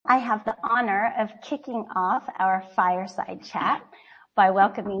I have the honor of kicking off our fireside chat by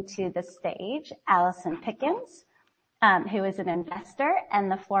welcoming to the stage Allison Pickens, who is an investor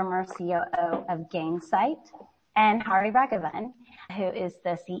and the former COO of Gainsight, and Hari Raghavan, who is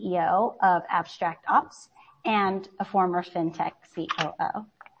the CEO of Abstract Ops and a former fintech COO.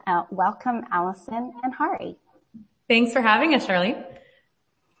 Welcome, Allison and Hari. Thanks for having us, Charlie.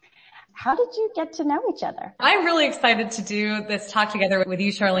 How did you get to know each other? I'm really excited to do this talk together with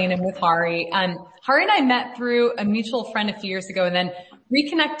you, Charlene, and with Hari. Hari and I met through a mutual friend a few years ago and then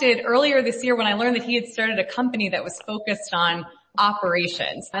reconnected earlier this year when I learned that he had started a company that was focused on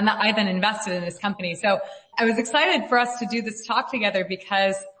operations, and that I then invested in this company. So I was excited for us to do this talk together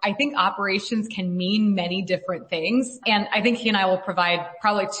because I think operations can mean many different things. And I think he and I will provide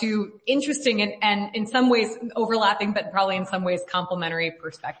probably two interesting and in some ways overlapping, but probably in some ways complementary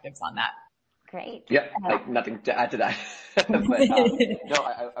perspectives on that. Great. Yeah, nothing to add to that. But no,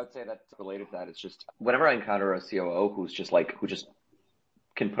 I would say that related to that, it's just whenever I encounter a COO who just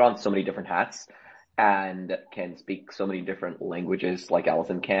can put on so many different hats and can speak so many different languages like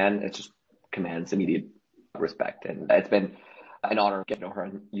Allison can, it just commands immediate respect. And it's been an honor getting to know her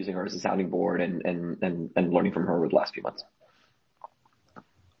and using her as a sounding board and learning from her over the last few months.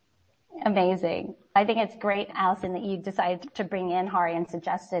 Amazing. I think it's great, Allison, that you decided to bring in Hari and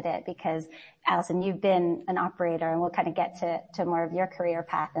suggested it because, Allison, you've been an operator, and we'll kind of get to more of your career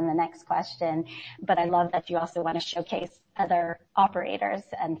path in the next question. But I love that you also want to showcase other operators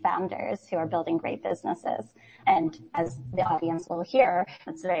and founders who are building great businesses. And as the audience will hear,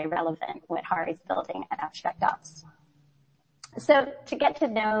 it's very relevant what Hari's building at Abstract Ops. So to get to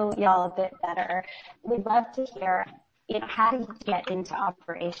know y'all a bit better, we'd love to hear, how did you get into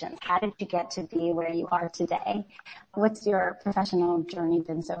operations? How did you get to be where you are today? What's your professional journey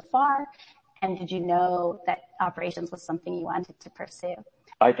been so far? And did you know that operations was something you wanted to pursue?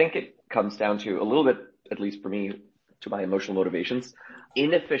 I think it comes down to a little bit, at least for me, to my emotional motivations.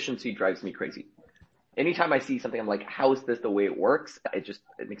 Inefficiency drives me crazy. Anytime I see something, I'm like, how is this the way it works? It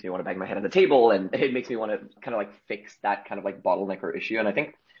makes me want to bang my head on the table, and it makes me want to kind of like fix that kind of like bottleneck or issue. And I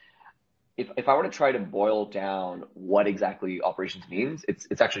think if I were to try to boil down what exactly operations means,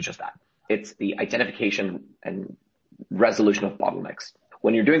 it's actually just that. It's the identification and resolution of bottlenecks.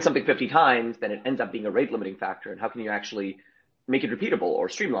 When you're doing something 50 times, then it ends up being a rate limiting factor. And how can you actually make it repeatable or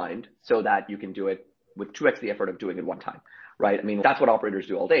streamlined so that you can do it with 2x the effort of doing it one time, right? I mean, that's what operators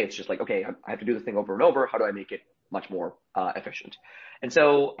do all day. It's just like, okay, I have to do this thing over and over. How do I make it much more efficient? And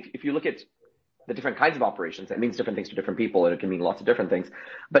so if you look at the different kinds of operations, it means different things to different people, and it can mean lots of different things.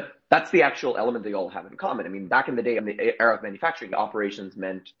 But that's the actual element they all have in common. I mean, back in the day, in the era of manufacturing, operations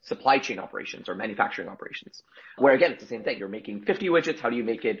meant supply chain operations or manufacturing operations, where again, it's the same thing. You're making 50 widgets. How do you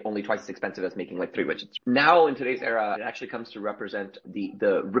make it only twice as expensive as making like 3 widgets? Now, in today's era, it actually comes to represent the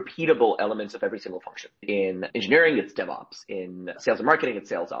repeatable elements of every single function. In engineering, it's DevOps. In sales and marketing, it's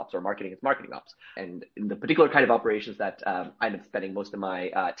sales ops, or marketing, it's marketing ops. And in the particular kind of operations that I'm spending most of my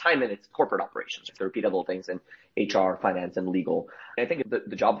time in, it's corporate operations. It's the repeatable things in HR, finance, and legal. And I think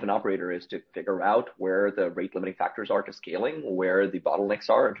the job of an operator is to figure out where the rate limiting factors are to scaling, where the bottlenecks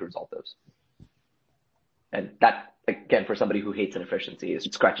are, and to resolve those. And that, again, for somebody who hates inefficiency,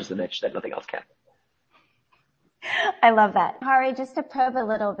 it scratches the niche that nothing else can. I love that. Hari, just to probe a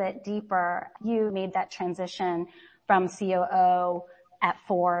little bit deeper, you made that transition from COO at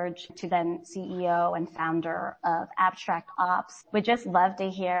Forge to then CEO and founder of Abstract Ops. We'd just love to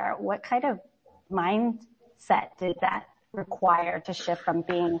hear what kind of mindset did that require to shift from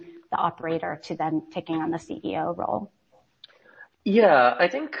being the operator to then taking on the CEO role? Yeah, I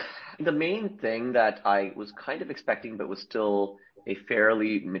think the main thing that I was kind of expecting, but was still a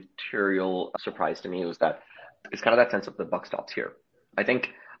fairly material surprise to me, was that it's kind of that sense of the buck stops here. I think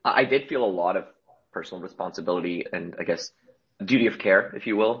I did feel a lot of personal responsibility and I guess duty of care, if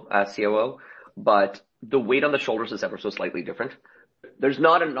you will, as COO, but the weight on the shoulders is ever so slightly different. There's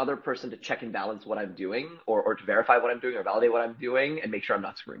not another person to check and balance what I'm doing or to verify what I'm doing or validate what I'm doing and make sure I'm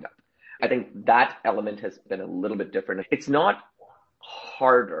not screwing up. I think that element has been a little bit different. It's not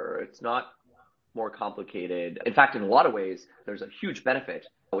harder. It's not more complicated. In fact, in a lot of ways, there's a huge benefit,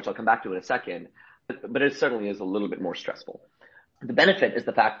 which I'll come back to in a second, but it certainly is a little bit more stressful. The benefit is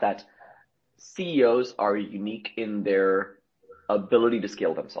the fact that CEOs are unique in their ability to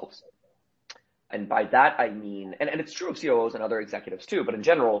scale themselves. And by that, I mean, and it's true of COOs and other executives too, but in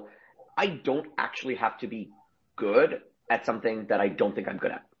general, I don't actually have to be good at something that I don't think I'm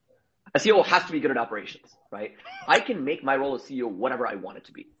good at. A CEO has to be good at operations, right? I can make my role as CEO whatever I want it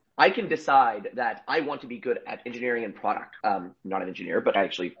to be. I can decide that I want to be good at engineering and product. Not an engineer, but I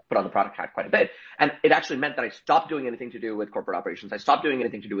actually put on the product hat quite a bit. And it actually meant that I stopped doing anything to do with corporate operations. I stopped doing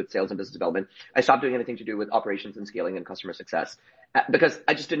anything to do with sales and business development. I stopped doing anything to do with operations and scaling and customer success because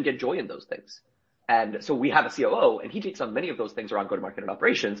I just didn't get joy in those things. And so we have a COO, and he takes on many of those things around go-to-market and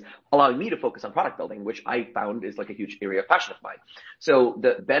operations, allowing me to focus on product building, which I found is like a huge area of passion of mine. So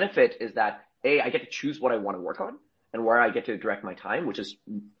the benefit is that, A, I get to choose what I want to work on and where I get to direct my time, which is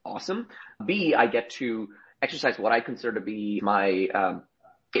awesome. B, I get to exercise what I consider to be my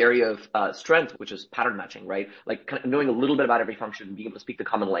area of strength, which is pattern matching, right? Like kind of knowing a little bit about every function, being able to speak the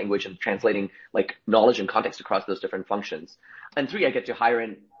common language and translating like knowledge and context across those different functions. And 3, I get to hire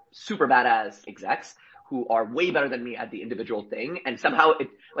in super badass execs who are way better than me at the individual thing. And somehow it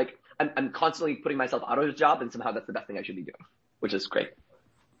like I'm constantly putting myself out of a job, and somehow that's the best thing I should be doing, which is great.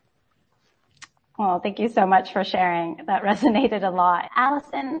 Well, thank you so much for sharing. That resonated a lot.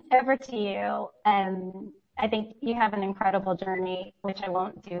 Allison, over to you. I think you have an incredible journey, which I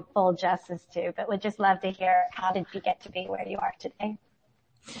won't do full justice to, but would just love to hear, how did you get to be where you are today?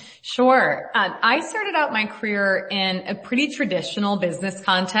 Sure. I started out my career in a pretty traditional business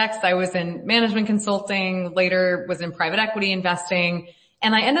context. I was in management consulting, later was in private equity investing,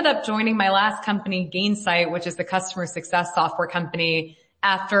 and I ended up joining my last company, Gainsight, which is the customer success software company,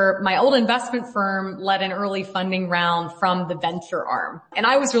 after my old investment firm led an early funding round from the venture arm. And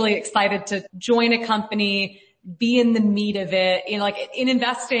I was really excited to join a company, be in the meat of it. Like in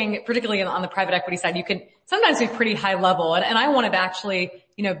investing, particularly on the private equity side, you can sometimes be pretty high level. And I wanted to actually,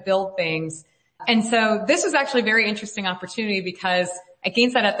 build things. And so this was actually a very interesting opportunity because at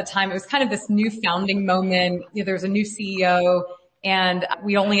Gainsight at the time, it was kind of this new founding moment. There was a new CEO and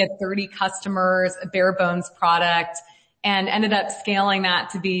we only had 30 customers, a bare bones product, and ended up scaling that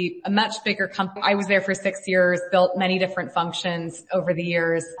to be a much bigger company. I was there for 6 years, built many different functions over the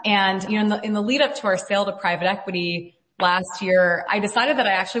years. And, in the lead up to our sale to private equity last year, I decided that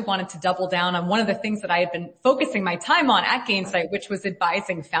I actually wanted to double down on one of the things that I had been focusing my time on at Gainsight, which was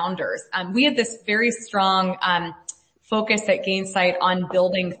advising founders. We had this very strong, focus at Gainsight on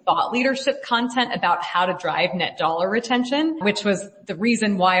building thought leadership content about how to drive net dollar retention, which was the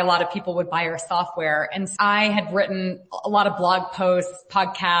reason why a lot of people would buy our software. And I had written a lot of blog posts,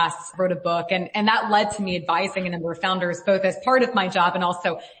 podcasts, wrote a book, and that led to me advising a number of founders, both as part of my job and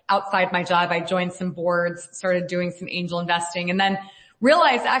also outside my job. I joined some boards, started doing some angel investing, and then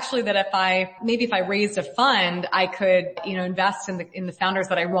realized actually that if I raised a fund, I could, invest in the founders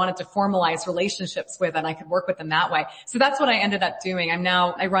that I wanted to formalize relationships with, and I could work with them that way. So that's what I ended up doing.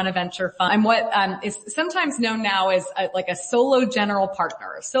 I run a venture fund. I'm what, is sometimes known now as a solo general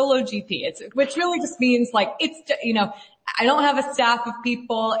partner, a solo GP. Which really just means I don't have a staff of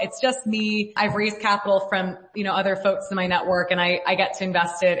people. It's just me. I've raised capital from, other folks in my network, and I get to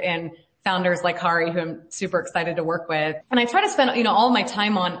invest it in founders like Hari, who I'm super excited to work with. And I try to spend, all my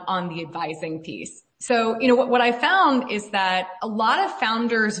time on the advising piece. So, what I found is that a lot of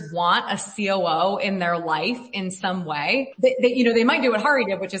founders want a COO in their life in some way. They might do what Hari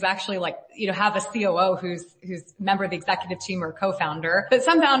did, which is actually have a COO who's a member of the executive team or a co-founder. But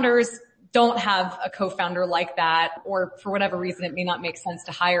some founders don't have a co-founder like that, or for whatever reason, it may not make sense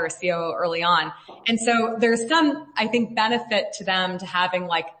to hire a COO early on. And so there's some, I think, benefit to them to having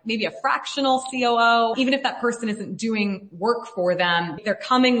maybe a fractional COO. Even if that person isn't doing work for them, they're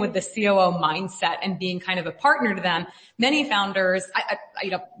coming with the COO mindset and being kind of a partner to them. Many founders,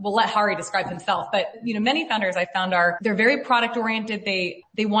 we'll let Hari describe himself, but, many founders I found they're very product oriented.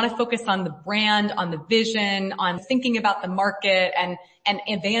 They want to focus on the brand, on the vision, on thinking about the market and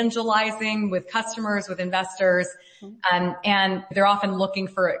evangelizing with customers, with investors. And they're often looking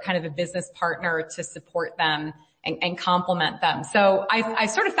for kind of a business partner to support them and complement them. So I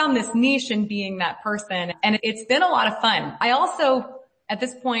sort of found this niche in being that person, and it's been a lot of fun. I also, at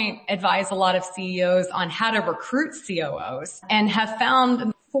this point, advise a lot of CEOs on how to recruit COOs, and have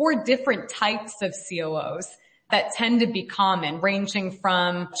found 4 different types of COOs that tend to be common, ranging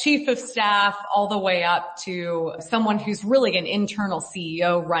from chief of staff all the way up to someone who's really an internal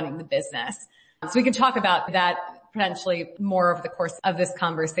CEO running the business. So we can talk about that potentially more over the course of this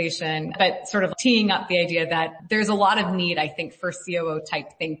conversation, but sort of teeing up the idea that there's a lot of need, I think, for COO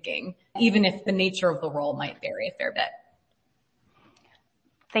type thinking, even if the nature of the role might vary a fair bit.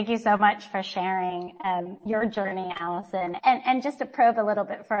 Thank you so much for sharing your journey, Allison. And just to probe a little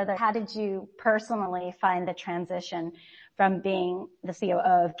bit further, how did you personally find the transition from being the COO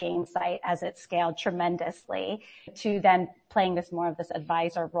of Gainsight as it scaled tremendously to then playing this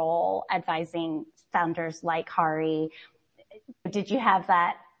advisor role, advising founders like Hari? Did you have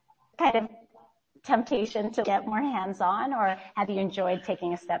that kind of temptation to get more hands-on, or have you enjoyed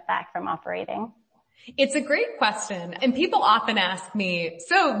taking a step back from operating? It's a great question. And people often ask me,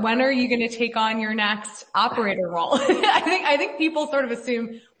 so when are you going to take on your next operator role? I think people sort of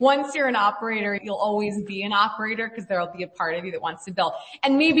assume once you're an operator, you'll always be an operator because there'll be a part of you that wants to build.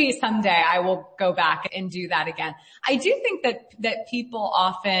 And maybe someday I will go back and do that again. I do think that people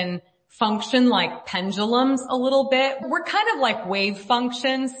often function like pendulums a little bit. We're kind of like wave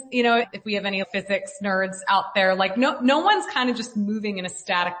functions, if we have any physics nerds out there, like no one's kind of just moving in a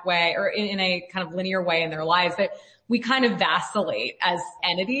static way or in a kind of linear way in their lives. That we kind of vacillate as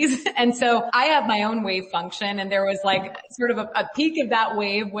entities. And so I have my own wave function, and there was like sort of a peak of that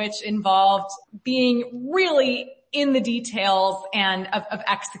wave, which involved being really in the details and of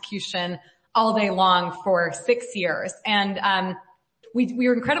execution all day long for 6 years. And, we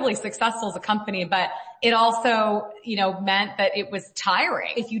were incredibly successful as a company, but it also, meant that it was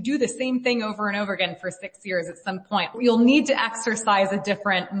tiring. If you do the same thing over and over again for 6 years, at some point, you'll need to exercise a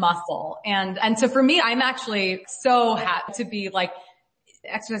different muscle. And so for me, I'm actually so happy to be like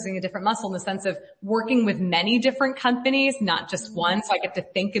exercising a different muscle in the sense of working with many different companies, not just one. So I get to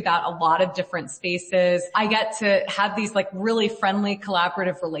think about a lot of different spaces. I get to have these like really friendly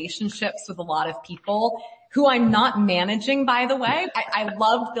collaborative relationships with a lot of people who I'm not managing, by the way. I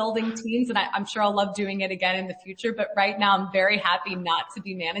love building teams, and I'm sure I'll love doing it again in the future. But right now I'm very happy not to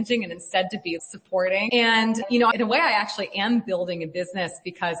be managing and instead to be supporting. And, in a way I actually am building a business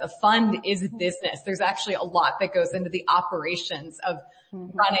because a fund is a business. There's actually a lot that goes into the operations of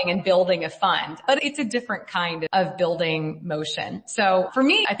running and building a fund, but it's a different kind of building motion. So for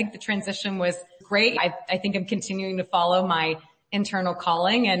me, I think the transition was great. I think I'm continuing to follow my internal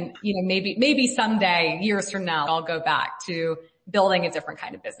calling, and maybe someday, years from now, I'll go back to building a different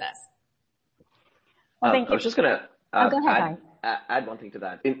kind of business. Well, thank you. I was just gonna go ahead, add one thing to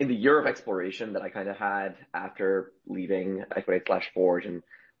that. In the year of exploration that I kind of had after leaving Equate/Forge, and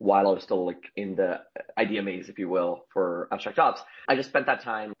while I was still like in the idea maze, if you will, for abstract ops, I just spent that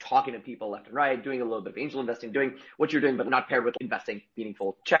time talking to people left and right, doing a little bit of angel investing, doing what you're doing, but not paired with investing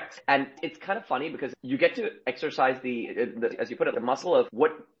meaningful checks. And it's kind of funny because you get to exercise the as you put it, the muscle of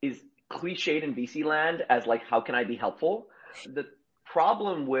what is cliched in VC land as like, how can I be helpful? The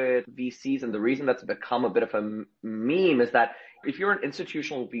problem with VCs, and the reason that's become a bit of a meme, is that if you're an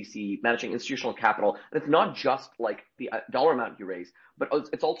institutional VC managing institutional capital, and it's not just like the dollar amount you raise, but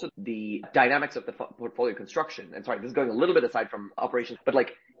it's also the dynamics of the portfolio construction. And sorry, this is going a little bit aside from operations, but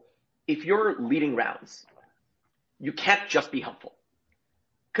like if you're leading rounds, you can't just be helpful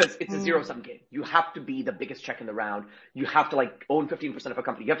because it's a zero-sum game. You have to be the biggest check in the round. You have to like own 15% of a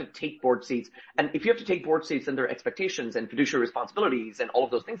company. You have to take board seats. And if you have to take board seats, then there are expectations and fiduciary responsibilities and all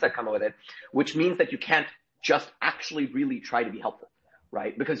of those things that come with it, which means that you can't just actually really try to be helpful,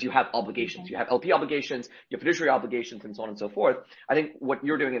 right? Because you have obligations. You have LP obligations, you have fiduciary obligations, and so on and so forth. I think what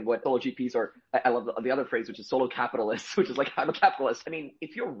you're doing and what solo GPs are, I love the other phrase, which is solo capitalists, which is like, I'm a capitalist. I mean,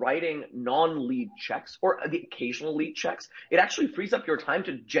 if you're writing non-lead checks or the occasional lead checks, it actually frees up your time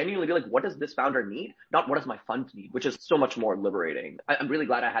to genuinely be like, what does this founder need? Not what does my fund need, which is so much more liberating. I'm really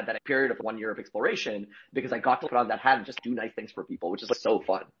glad I had that period of 1 year of exploration because I got to put on that hat and just do nice things for people, which is like so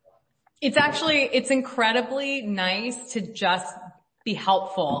fun. It's incredibly nice to just be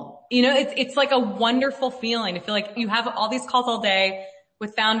helpful. It's like a wonderful feeling to feel like you have all these calls all day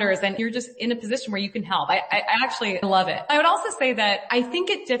with founders and you're just in a position where you can help. I actually love it. I would also say that I think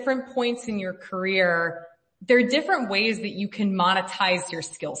at different points in your career, there are different ways that you can monetize your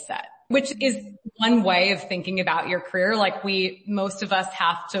skill set, which is one way of thinking about your career. Like most of us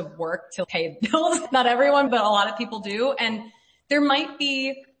have to work to pay bills. Not everyone, but a lot of people do. And there might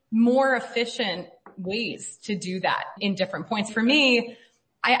be more efficient ways to do that in different points. For me,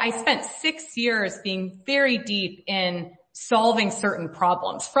 I spent 6 years being very deep in solving certain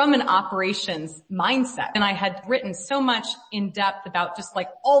problems from an operations mindset. And I had written so much in depth about just like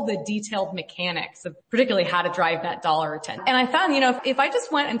all the detailed mechanics of particularly how to drive that dollar return. And I found, if I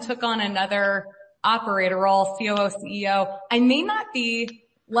just went and took on another operator role, COO, CEO, I may not be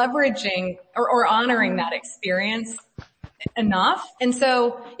leveraging or honoring that experience enough. And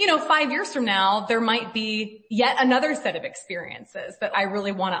so, 5 years from now, there might be yet another set of experiences that I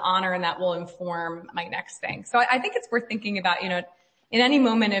really want to honor and that will inform my next thing. So I think it's worth thinking about, in any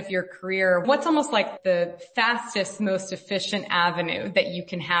moment of your career, what's almost like the fastest, most efficient avenue that you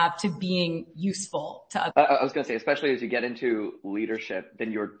can have to being useful to others. I was going to say, especially as you get into leadership,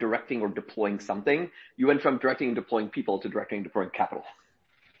 then you're directing or deploying something. You went from directing and deploying people to directing and deploying capital.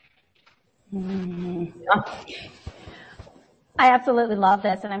 Yeah. I absolutely love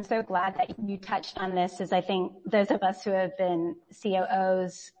this, and I'm so glad that you touched on this, as I think those of us who have been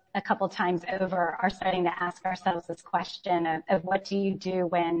COOs a couple times over are starting to ask ourselves this question of what do you do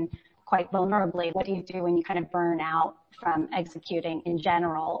when, quite vulnerably, what do you do when you kind of burn out from executing in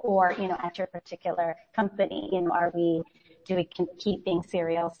general, or, at your particular company? Do we keep being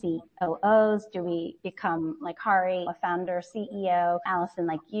serial COOs? Do we become like Hari, a founder, CEO? Allison,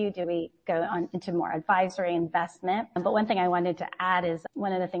 like you, do we go on into more advisory investment? But one thing I wanted to add is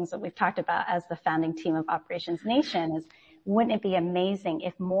one of the things that we've talked about as the founding team of Operations Nation is, wouldn't it be amazing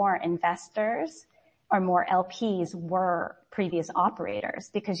if more investors or more LPs were previous operators?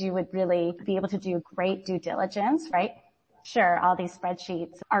 Because you would really be able to do great due diligence, right? Sure, all these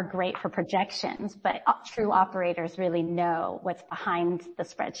spreadsheets are great for projections, but true operators really know what's behind the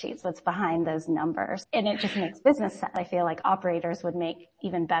spreadsheets, what's behind those numbers. And it just makes business sense. I feel like operators would make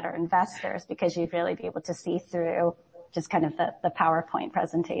even better investors because you'd really be able to see through just kind of the PowerPoint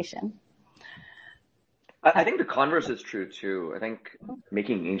presentation. I think the converse is true too. I think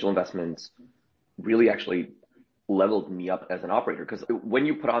making angel investments really actually leveled me up as an operator, because when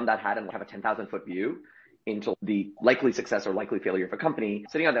you put on that hat and have a 10,000 foot view into the likely success or likely failure of a company,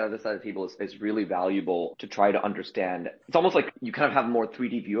 sitting on the other side of the table is really valuable to try to understand. It's almost like you kind of have a more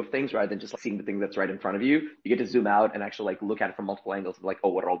 3D view of things rather than just seeing the thing that's right in front of you. You get to zoom out and actually look at it from multiple angles of what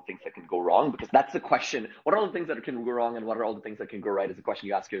are all the things that can go wrong? Because that's the question. What are all the things that can go wrong and what are all the things that can go right is the question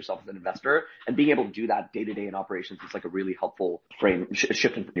you ask yourself as an investor. And being able to do that day to day in operations is a really helpful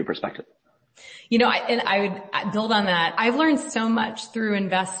shift in your perspective. I would build on that. I've learned so much through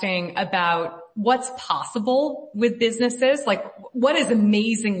investing about what's possible with businesses, what does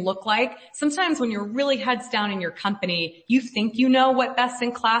amazing look like? Sometimes when you're really heads down in your company, you think you know what best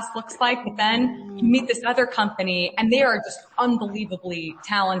in class looks like, but then you meet this other company and they are just unbelievably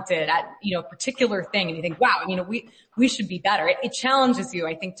talented at, a particular thing. And you think, wow, we should be better. It challenges you,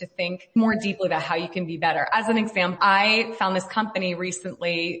 I think, to think more deeply about how you can be better. As an example, I found this company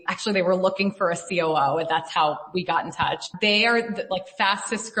recently. Actually, they were looking for a COO, and that's how we got in touch. They are the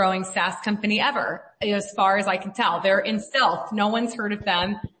fastest growing SaaS company ever, as far as I can tell. They're in stealth. No one's heard of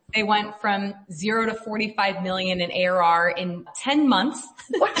them. They went from 0 to 45 million in ARR in 10 months.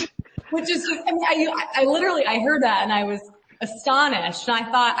 What? Which is just, I heard that and I was astonished. And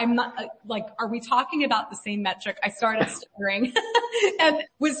I thought, I'm not are we talking about the same metric? I started stuttering and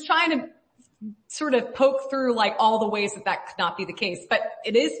was trying to sort of poke through all the ways that could not be the case. But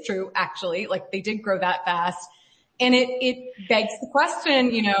it is true, actually. They did grow that fast. And it begs the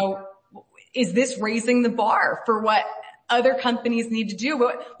question, is this raising the bar for what other companies need to do?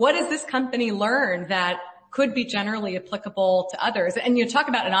 What does this company learn that could be generally applicable to others? And you talk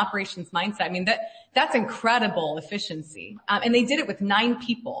about an operations mindset. That's incredible efficiency. And they did it with 9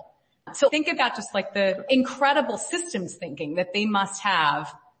 people. So think about just the incredible systems thinking that they must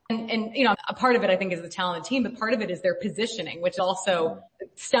have. And a part of it, I think, is the talented team, but part of it is their positioning, which also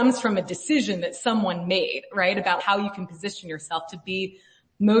stems from a decision that someone made, right? About how you can position yourself to be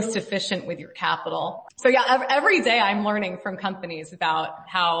most efficient with your capital. So yeah, every day I'm learning from companies about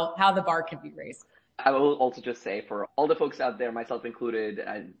how the bar can be raised. I will also just say, for all the folks out there, myself included,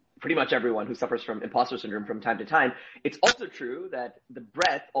 and pretty much everyone who suffers from imposter syndrome from time to time, it's also true that the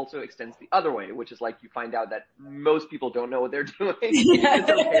breadth also extends the other way, which is you find out that most people don't know what they're doing. It's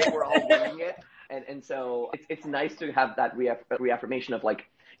okay, we're all doing it. And so it's nice to have that reaffirmation of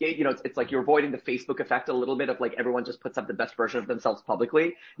it's you're avoiding the Facebook effect a little bit of everyone just puts up the best version of themselves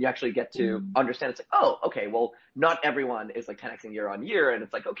publicly. You actually get to understand it's oh, okay, well, not everyone is 10xing year on year. And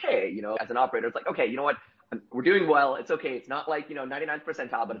it's okay, as an operator, it's okay, you know what? We're doing well. It's okay. It's not 99th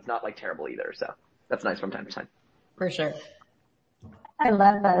percentile, but it's not terrible either. So that's nice from time to time. For sure. I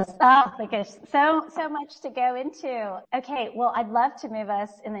love this. Oh, there's so much to go into. Okay. Well, I'd love to move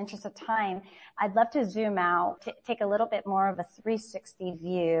us in the interest of time. I'd love to zoom out, take a little bit more of a 360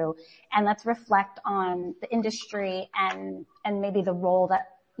 view, and let's reflect on the industry and maybe the role that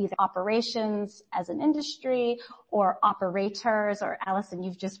either operations as an industry or operators, or Allison,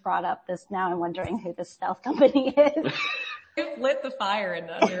 you've just brought up this. Now I'm wondering who this stealth company is. It lit the fire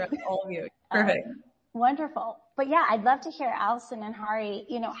under all of you. Perfect. Wonderful. But yeah, I'd love to hear Allison and Hari,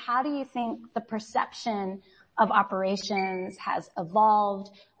 how do you think the perception of operations has evolved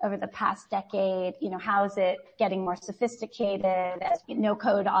over the past decade? How is it getting more sophisticated as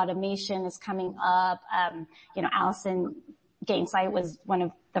no-code automation is coming up? Allison, Gainsight was one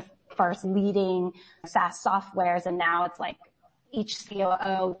of the first leading SaaS softwares, and now it's each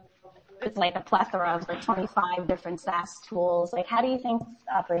COO, it's a plethora of 25 different SaaS tools. How do you think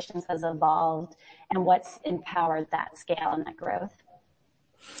operations has evolved and what's empowered that scale and that growth?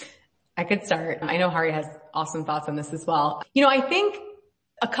 I could start. I know Hari has awesome thoughts on this as well. I think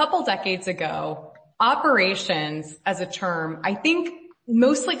a couple decades ago, operations as a term, I think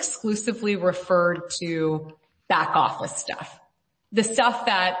mostly exclusively referred to back office stuff. The stuff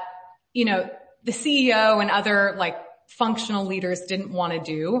that, the CEO and other like functional leaders didn't want to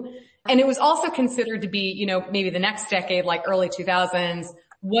do. And it was also considered to be, maybe the next decade, like early 2000s,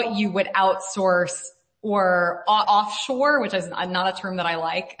 what you would outsource or offshore, which is not a term that I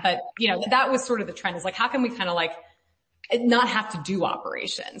like, but that was sort of the trend. Is like, how can we kind of like not have to do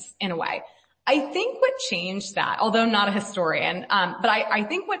operations in a way? I think what changed that, although I'm not a historian, but I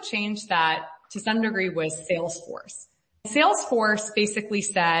think what changed that to some degree was Salesforce. Salesforce basically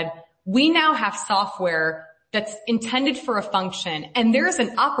said, we now have software that's intended for a function, and there's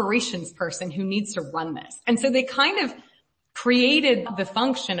an operations person who needs to run this. And so they kind of created the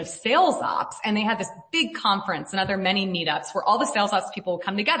function of sales ops, and they had this big conference and other many meetups where all the sales ops people would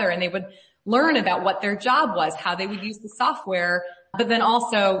come together and they would learn about what their job was, how they would use the software, but then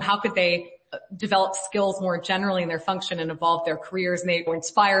also how could they develop skills more generally in their function and evolve their careers. And they were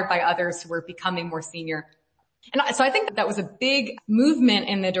inspired by others who were becoming more senior. And so I think that was a big movement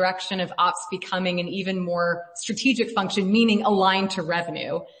in the direction of ops becoming an even more strategic function, meaning aligned to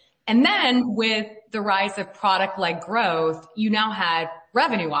revenue. And then with the rise of product-led growth, you now had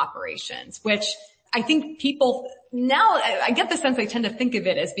revenue operations, which I think people now, I get the sense they tend to think of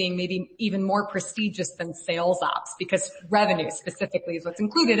it as being maybe even more prestigious than sales ops, because revenue specifically is what's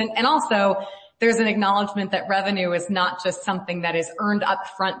included. And also there's an acknowledgement that revenue is not just something that is earned up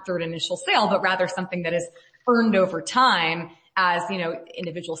front through an initial sale, but rather something that is earned over time as,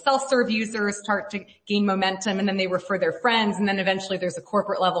 individual self-serve users start to gain momentum, and then they refer their friends, and then eventually there's a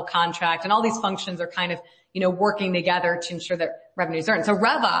corporate level contract, and all these functions are kind of, working together to ensure that revenue is earned. So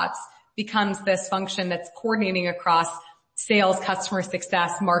RevOps becomes this function that's coordinating across sales, customer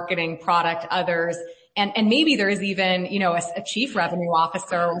success, marketing, product, others. And maybe there is even, a chief revenue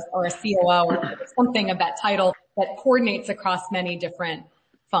officer or a COO or something of that title that coordinates across many different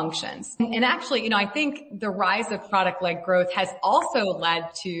functions. And actually, I think the rise of product-led growth has also led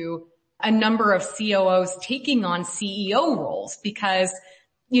to a number of COOs taking on CEO roles, because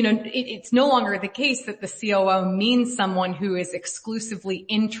it's no longer the case that the COO means someone who is exclusively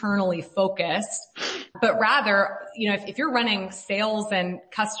internally focused, but rather, if you're running sales and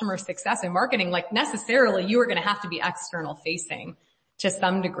customer success and marketing, like necessarily you are going to have to be external facing to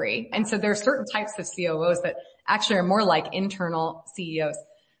some degree. And so there are certain types of COOs that actually are more like internal CEOs.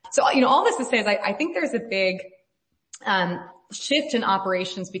 So, all this to say is I think there's a big shift in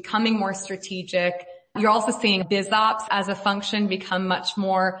operations becoming more strategic. You're also seeing BizOps as a function become much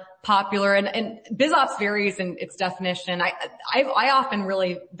more popular, and BizOps varies in its definition. I often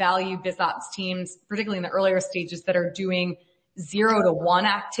really value BizOps teams, particularly in the earlier stages, that are doing 0 to 1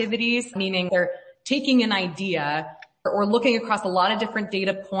 activities, meaning they're taking an idea or looking across a lot of different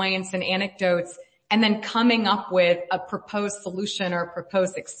data points and anecdotes and then coming up with a proposed solution or a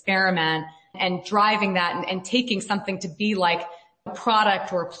proposed experiment and driving that and taking something to be like a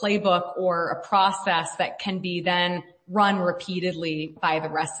product or a playbook or a process that can be then run repeatedly by the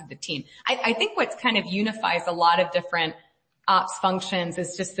rest of the team. I think what's kind of unifies a lot of different ops functions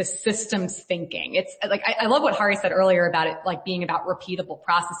is just the systems thinking. It's like, I love what Hari said earlier about it, like being about repeatable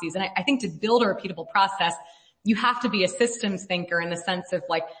processes. And I think to build a repeatable process, you have to be a systems thinker in the sense of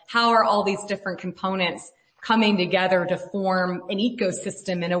like, how are all these different components coming together to form an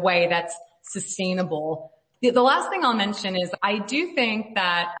ecosystem in a way that's sustainable. The last thing I'll mention is I do think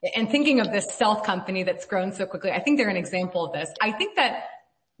that, and thinking of this stealth company that's grown so quickly, I think they're an example of this. I think that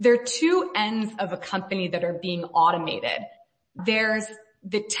there are two ends of a company that are being automated. There's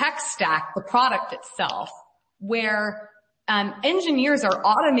the tech stack, the product itself, where engineers are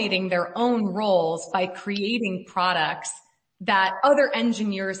automating their own roles by creating products that other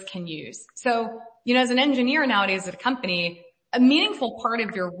engineers can use. So, as an engineer nowadays at a company, a meaningful part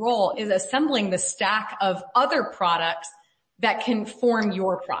of your role is assembling the stack of other products that can form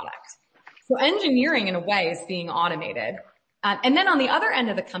your product. So engineering in a way is being automated. And then on the other end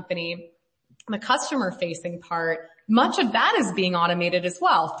of the company, the customer facing part, much of that is being automated as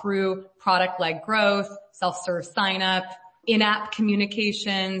well through product-led growth, self-serve sign up, in-app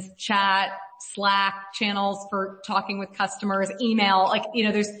communications, chat, Slack channels for talking with customers, email,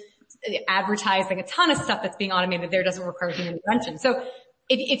 there's advertising, a ton of stuff that's being automated there doesn't require human intervention. So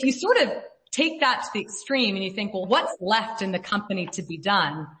if you sort of take that to the extreme and you think, well, what's left in the company to be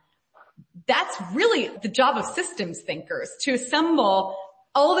done? That's really the job of systems thinkers, to assemble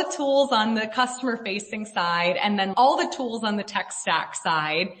all the tools on the customer facing side and then all the tools on the tech stack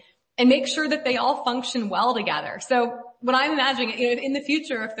side and make sure that they all function well together. So what I'm imagining, in the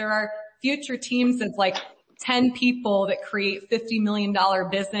future, if there are future teams of 10 people that create $50 million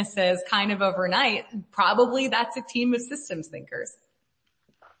businesses kind of overnight, probably that's a team of systems thinkers.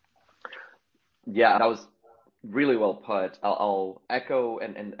 Yeah, that was really well put. I'll echo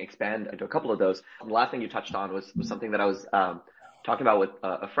and expand into a couple of those. The last thing you touched on was something that I was talking about with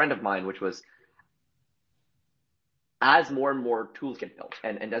a friend of mine, which was as more and more tools get built,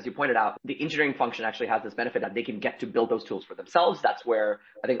 and as you pointed out, the engineering function actually has this benefit that they can get to build those tools for themselves. That's where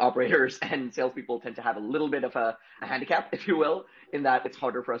I think operators and salespeople tend to have a little bit of a handicap, if you will, in that it's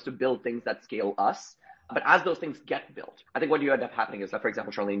harder for us to build things that scale us. But as those things get built, I think what you end up happening is that, for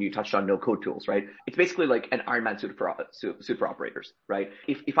example, Charlene, you touched on no code tools, right? It's basically like an Iron Man suit for operators, right?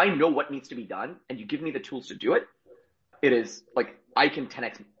 If I know what needs to be done and you give me the tools to do it, it is like I can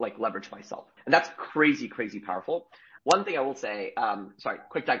 10x like leverage myself. And that's crazy, crazy powerful. One thing I will say, sorry,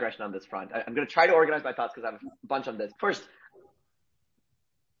 quick digression on this front. I'm going to try to organize my thoughts because I have a bunch on this. First,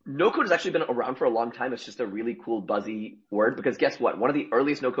 no code has actually been around for a long time. It's just a really cool, buzzy word because guess what? One of the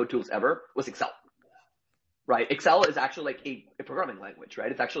earliest no code tools ever was Excel. Right. Excel is actually like a programming language,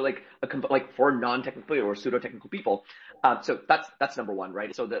 right? It's actually like for non-technical or pseudo-technical people. So that's number one,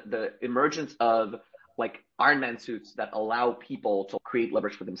 right? So the emergence of like Iron Man suits that allow people to create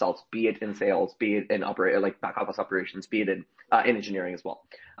leverage for themselves, be it in sales, be it in like back office operations, be it in engineering as well.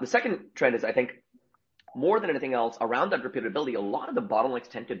 The second trend is I think more than anything else around that repeatability, a lot of the bottlenecks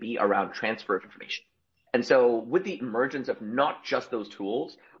tend to be around transfer of information. And so with the emergence of not just those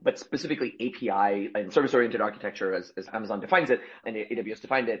tools, but specifically API and service-oriented architecture as Amazon defines it and AWS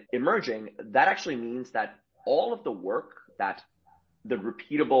defined it emerging, that actually means that all of the work that the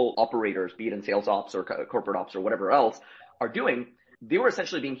repeatable operators, be it in sales ops or corporate ops or whatever else, are doing, they were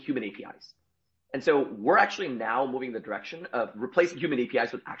essentially being human APIs. And so we're actually now moving in the direction of replacing human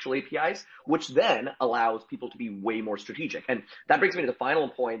APIs with actual APIs, which then allows people to be way more strategic. And that brings me to the final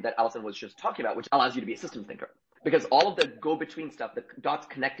point that Allison was just talking about, which allows you to be a systems thinker. Because all of the go-between stuff, the dots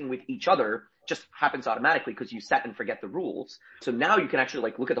connecting with each other just happens automatically because you set and forget the rules. So now you can actually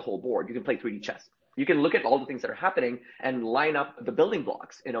like look at the whole board. You can play 3D chess. You can look at all the things that are happening and line up the building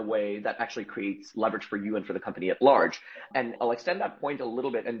blocks in a way that actually creates leverage for you and for the company at large. And I'll extend that point a little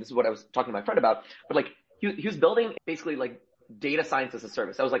bit. And this is what I was talking to my friend about, but like he was building basically like data science as a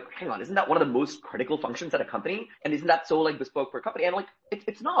service. I was like, hang on, isn't that one of the most critical functions at a company? And isn't that so like bespoke for a company? And like,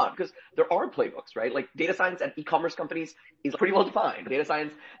 it's not because there are playbooks, right? Like data science at e-commerce companies is pretty well defined. Data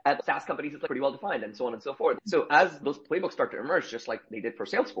science at SaaS companies is pretty well defined and so on and so forth. So as those playbooks start to emerge, just like they did for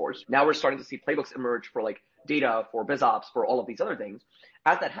Salesforce, now we're starting to see playbooks emerge for like data, for BizOps, for all of these other things.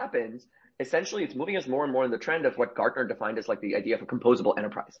 As that happens, essentially it's moving us more and more in the trend of what Gartner defined as like the idea of a composable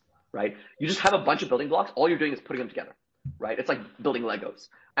enterprise, right? You just have a bunch of building blocks. All you're doing is putting them together. Right? It's like building Legos.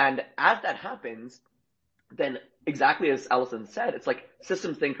 And as that happens, then exactly as Allison said, it's like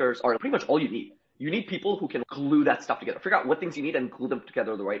systems thinkers are pretty much all you need. You need people who can glue that stuff together, figure out what things you need and glue them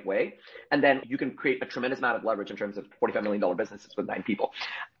together the right way. And then you can create a tremendous amount of leverage in terms of $45 million businesses with 9 people.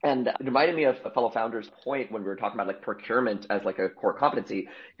 And it reminded me of a fellow founder's point when we were talking about like procurement as like a core competency.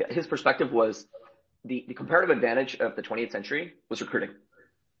 His perspective was the comparative advantage of the 20th century was recruiting,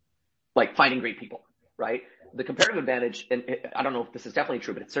 like finding great people, right? The comparative advantage, and I don't know if this is definitely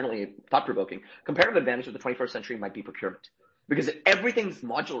true, but it's certainly thought-provoking. Comparative advantage of the 21st century might be procurement. Because if everything's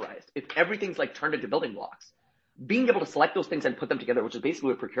modularized, if everything's like turned into building blocks, being able to select those things and put them together, which is basically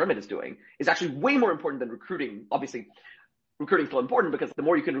what procurement is doing, is actually way more important than recruiting. Obviously, recruiting is still important because the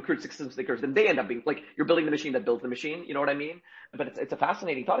more you can recruit systems thinkers, then they end up being like, you're building the machine that builds the machine. You know what I mean? But it's a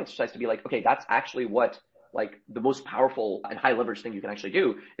fascinating thought exercise to be like, okay, that's actually what like the most powerful and high leverage thing you can actually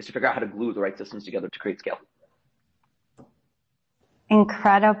do is to figure out how to glue the right systems together to create scale.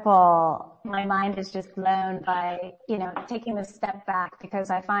 Incredible. My mind is just blown by, taking this step back because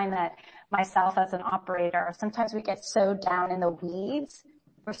I find that myself as an operator, sometimes we get so down in the weeds.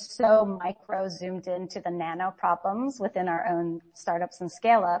 We're so micro zoomed into the nano problems within our own startups and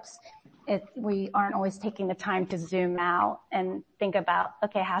scale ups. We aren't always taking the time to zoom out and think about,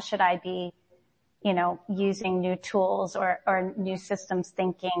 okay, how should I be, using new tools or new systems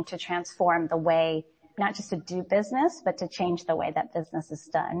thinking to transform the way not just to do business, but to change the way that business is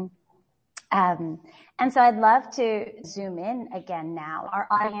done. And so I'd love to zoom in again now. Our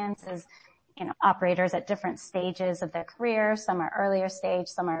audience is, operators at different stages of their career. Some are earlier stage,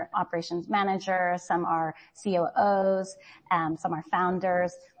 some are operations managers, some are COOs, some are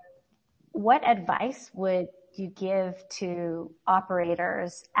founders. What advice would you give to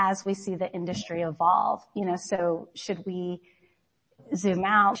operators as we see the industry evolve? So should we zoom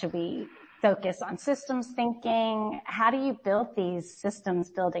out? Should we focus on systems thinking? How do you build these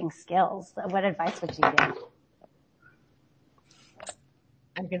systems building skills? What advice would you give?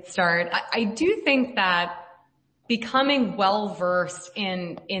 I could start. I do think that becoming well-versed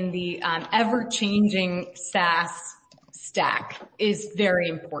in the ever-changing SaaS stack is very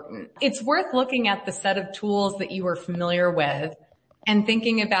important. It's worth looking at the set of tools that you are familiar with and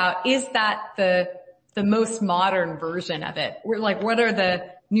thinking about, is that the most modern version of it? Like, what are the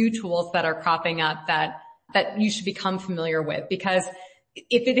new tools that are cropping up that you should become familiar with? Because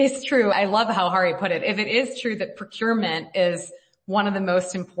if it is true, I love how Hari put it, if it is true that procurement is one of the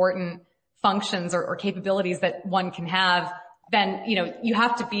most important functions or capabilities that one can have, then, you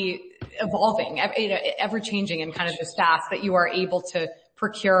have to be evolving, ever changing in kind of the stats that you are able to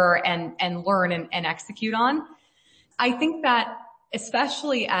procure and learn and execute on. I think that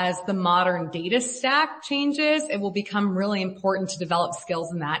especially as the modern data stack changes, it will become really important to develop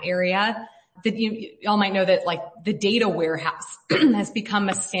skills in that area. That y'all might know that like the data warehouse has become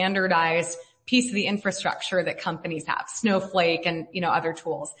a standardized piece of the infrastructure that companies have, Snowflake and, other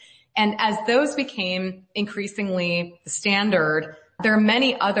tools. And as those became increasingly the standard, there are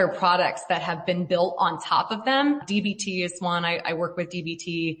many other products that have been built on top of them. dbt is one. I work with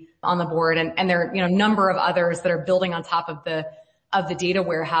dbt on the board, and there are, a number of others that are building on top of the data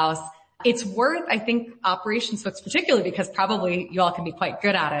warehouse. It's worth, I think, operations folks, particularly because probably you all can be quite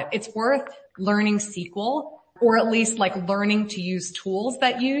good at it. It's worth learning SQL, or at least like learning to use tools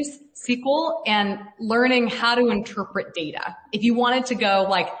that use SQL and learning how to interpret data. If you wanted to go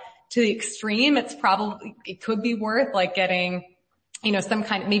like to the extreme, it could be worth like getting, some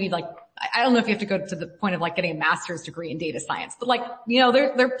kind of, maybe like, I don't know if you have to go to the point of like getting a master's degree in data science, but like,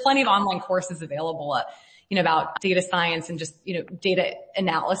 there are plenty of online courses available, about data science and just, data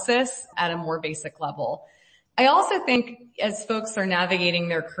analysis at a more basic level. I also think as folks are navigating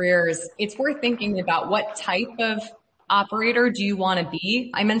their careers, it's worth thinking about what type of operator do you want to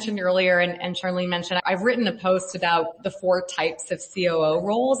be? I mentioned earlier, and Charlene mentioned, I've written a post about the 4 types of COO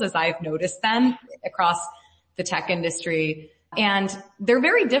roles as I've noticed them across the tech industry. And they're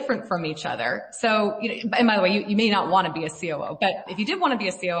very different from each other. So, and by the way, you may not want to be a COO, but if you did want to be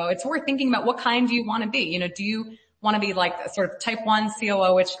a COO, it's worth thinking about what kind do you want to be? Do you want to be like a sort of type 1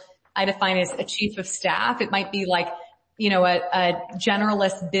 COO, which I define as a chief of staff? It might be like, a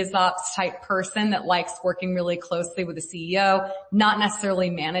generalist biz ops type person that likes working really closely with the CEO, not necessarily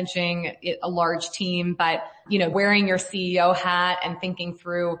managing a large team, but, wearing your CEO hat and thinking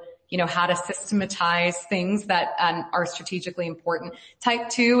through how to systematize things that are strategically important. Type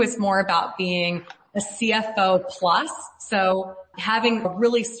 2 is more about being a CFO plus. So having a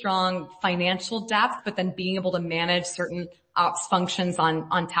really strong financial depth, but then being able to manage certain ops functions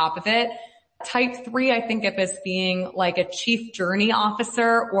on top of it. Type 3, I think of as being like a chief journey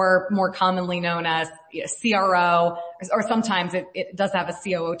officer, or more commonly known as CRO, or sometimes it does have a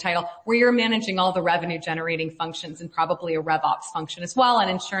COO title, where you're managing all the revenue generating functions and probably a rev ops function as well, and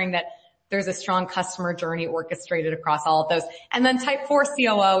ensuring that there's a strong customer journey orchestrated across all of those. And then type 4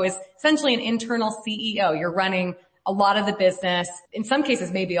 COO is essentially an internal CEO. You're running a lot of the business, in some cases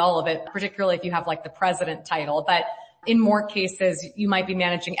maybe all of it, particularly if you have like the president title, but in more cases, you might be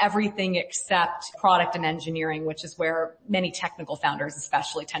managing everything except product and engineering, which is where many technical founders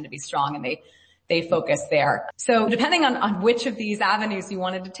especially tend to be strong, and they focus there. So depending on which of these avenues you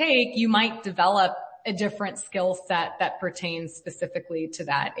wanted to take, you might develop a different skill set that pertains specifically to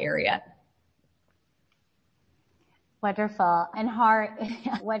that area. Wonderful. And Har,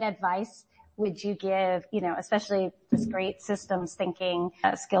 what advice would you give, especially this great systems thinking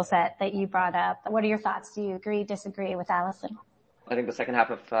skill set that you brought up? What are your thoughts? Do you agree, disagree with Allison? I think the second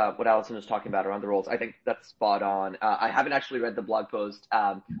half of what Allison was talking about around the roles, I think that's spot on. I haven't actually read the blog post,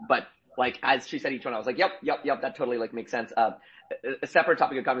 but like as she said each one, I was like, yep, that totally like makes sense. A separate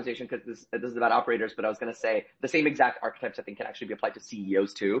topic of conversation, because this is about operators, but I was going to say the same exact archetypes I think can actually be applied to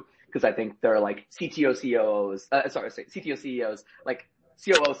CEOs too, because I think there are like CTO CEOs, like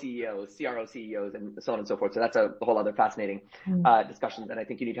COO CEOs, CRO CEOs, and so on and so forth. So that's a whole other fascinating discussion. And I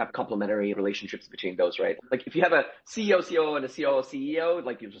think you need to have complementary relationships between those, right? Like if you have a CEO COO and a COO CEO,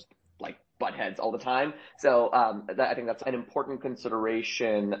 like you just like butt heads all the time. So I think that's an important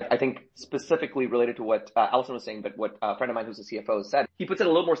consideration. I think specifically related to what Allison was saying, but what a friend of mine who's a CFO said, he puts it a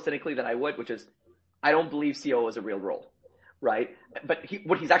little more cynically than I would, which is, I don't believe COO is a real role. Right? But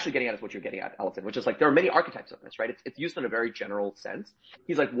what he's actually getting at is what you're getting at, Allison, which is like, there are many archetypes of this, right? It's used in a very general sense.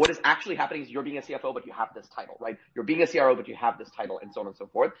 He's like, what is actually happening is you're being a CFO, but you have this title, right? You're being a CRO, but you have this title, and so on and so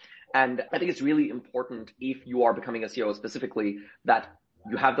forth. And I think it's really important, if you are becoming a COO specifically, that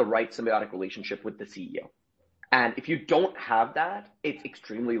you have the right symbiotic relationship with the CEO. And if you don't have that, it's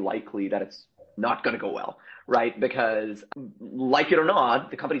extremely likely that it's not going to go well, right? Because like it or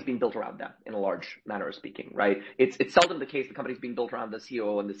not, the company's being built around them in a large manner of speaking, right? It's seldom the case the company's being built around the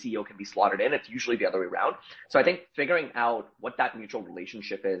CEO and the CEO can be slotted in. It's usually the other way around. So I think figuring out what that mutual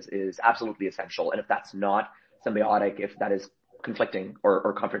relationship is absolutely essential. And if that's not symbiotic, if that is conflicting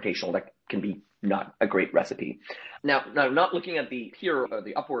or confrontational, that can be not a great recipe. Now, not looking at the peer or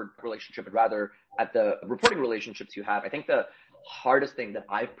the upward relationship, but rather at the reporting relationships you have, I think the hardest thing that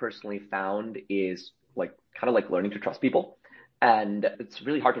I've personally found is like kind of like learning to trust people. And it's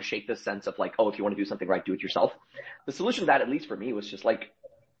really hard to shake this sense of like, oh, if you want to do something right, do it yourself. The solution to that, at least for me, was just like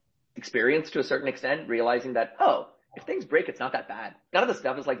experience to a certain extent, realizing that, oh, if things break, it's not that bad. None of the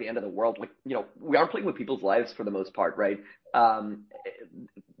stuff is like the end of the world. Like, you know, we are playing with people's lives for the most part, right?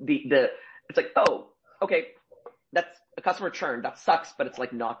 It's like, oh, okay, that's a customer churn. That sucks, but it's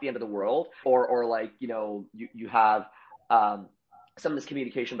like not the end of the world. Or like, you know, you have, some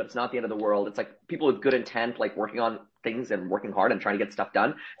miscommunication, but it's not the end of the world. It's like people with good intent, like working on things and working hard and trying to get stuff done.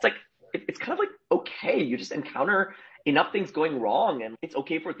 It's like, it's kind of like, okay, you just encounter enough things going wrong and it's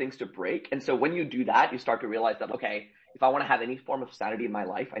okay for things to break. And so when you do that, you start to realize that, okay, if I want to have any form of sanity in my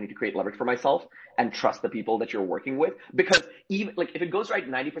life, I need to create leverage for myself and trust the people that you're working with. Because even like if it goes right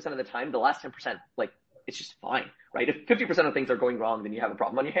 90% of the time, the last 10%, like it's just fine, right? If 50% of things are going wrong, then you have a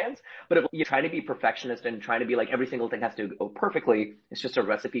problem on your hands. But if you're trying to be perfectionist and trying to be like every single thing has to go perfectly, it's just a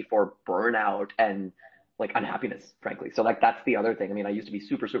recipe for burnout and like unhappiness, frankly. So like that's the other thing. I mean, I used to be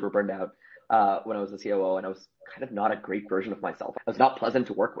super, super burned out when I was a COO, and I was kind of not a great version of myself. I was not pleasant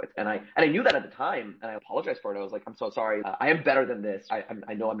to work with. And I knew that at the time, and I apologized for it. I was like, I'm so sorry. I am better than this.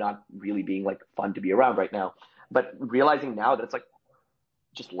 I know I'm not really being like fun to be around right now. But realizing now that it's like,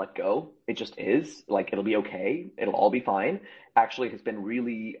 just let go. It just is. Like, it'll be okay. It'll all be fine. Actually has been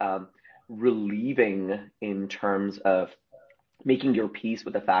really relieving in terms of making your peace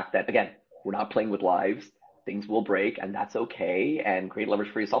with the fact that, again, we're not playing with lives. Things will break, and that's okay. And create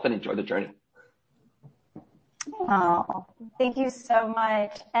leverage for yourself and enjoy the journey. Oh, thank you so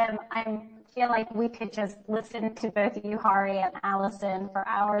much. I feel like we could just listen to both you, Hari, and Allison for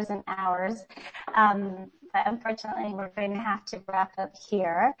hours and hours. But unfortunately, we're going to have to wrap up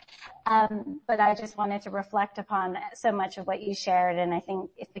here. But I just wanted to reflect upon so much of what you shared. And I think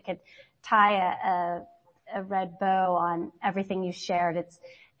if we could tie a red bow on everything you shared,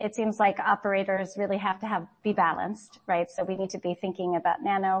 it seems like operators really have to be balanced, right? So we need to be thinking about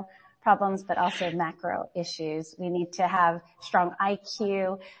nano problems, but also macro issues. We need to have strong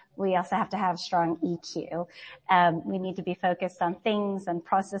IQ. We also have to have strong EQ. We need to be focused on things and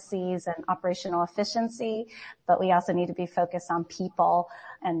processes and operational efficiency, but we also need to be focused on people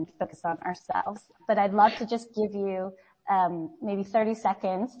and focus on ourselves. But I'd love to just give you maybe 30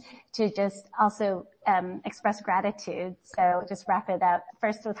 seconds to just also express gratitude. So just wrap it up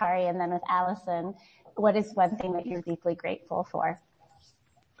first with Hari and then with Allison. What is one thing that you're deeply grateful for?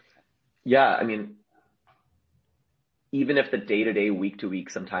 Yeah, I mean, even if the day-to-day, week-to-week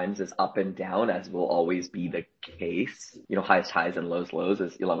sometimes is up and down, as will always be the case, you know, highest highs and lows lows,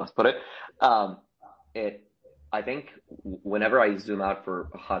 as Elon Musk put it. I think whenever I zoom out for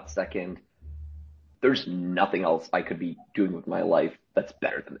a hot second, there's nothing else I could be doing with my life that's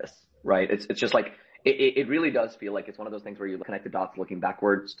better than this, right? It's just like, it really does feel like it's one of those things where you connect the dots looking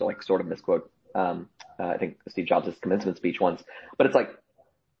backwards to like sort of misquote, I think Steve Jobs' commencement speech once, but it's like,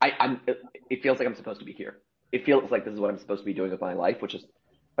 it feels like I'm supposed to be here. It feels like this is what I'm supposed to be doing with my life, which is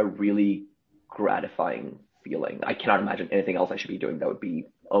a really gratifying feeling. I cannot imagine anything else I should be doing that would be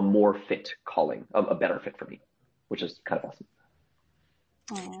a more fit calling, a better fit for me, which is kind of awesome.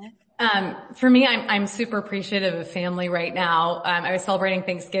 For me, I'm super appreciative of family right now. I was celebrating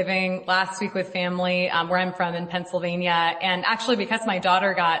Thanksgiving last week with family, where I'm from in Pennsylvania. And actually, because my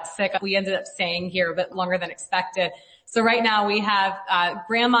daughter got sick, we ended up staying here a bit longer than expected. So right now we have,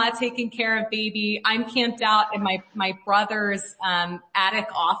 grandma taking care of baby. I'm camped out in my brother's, attic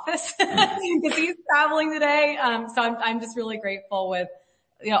office because he's traveling today. So I'm just really grateful with,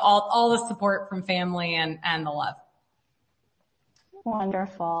 you know, all the support from family and the love.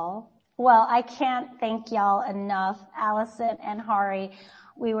 Wonderful. Well, I can't thank y'all enough, Allison and Hari.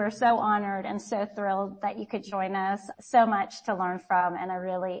 We were so honored and so thrilled that you could join us. So much to learn from, and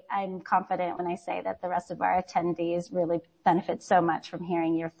I'm confident when I say that the rest of our attendees really benefit so much from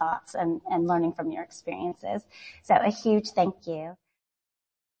hearing your thoughts and learning from your experiences. So a huge thank you.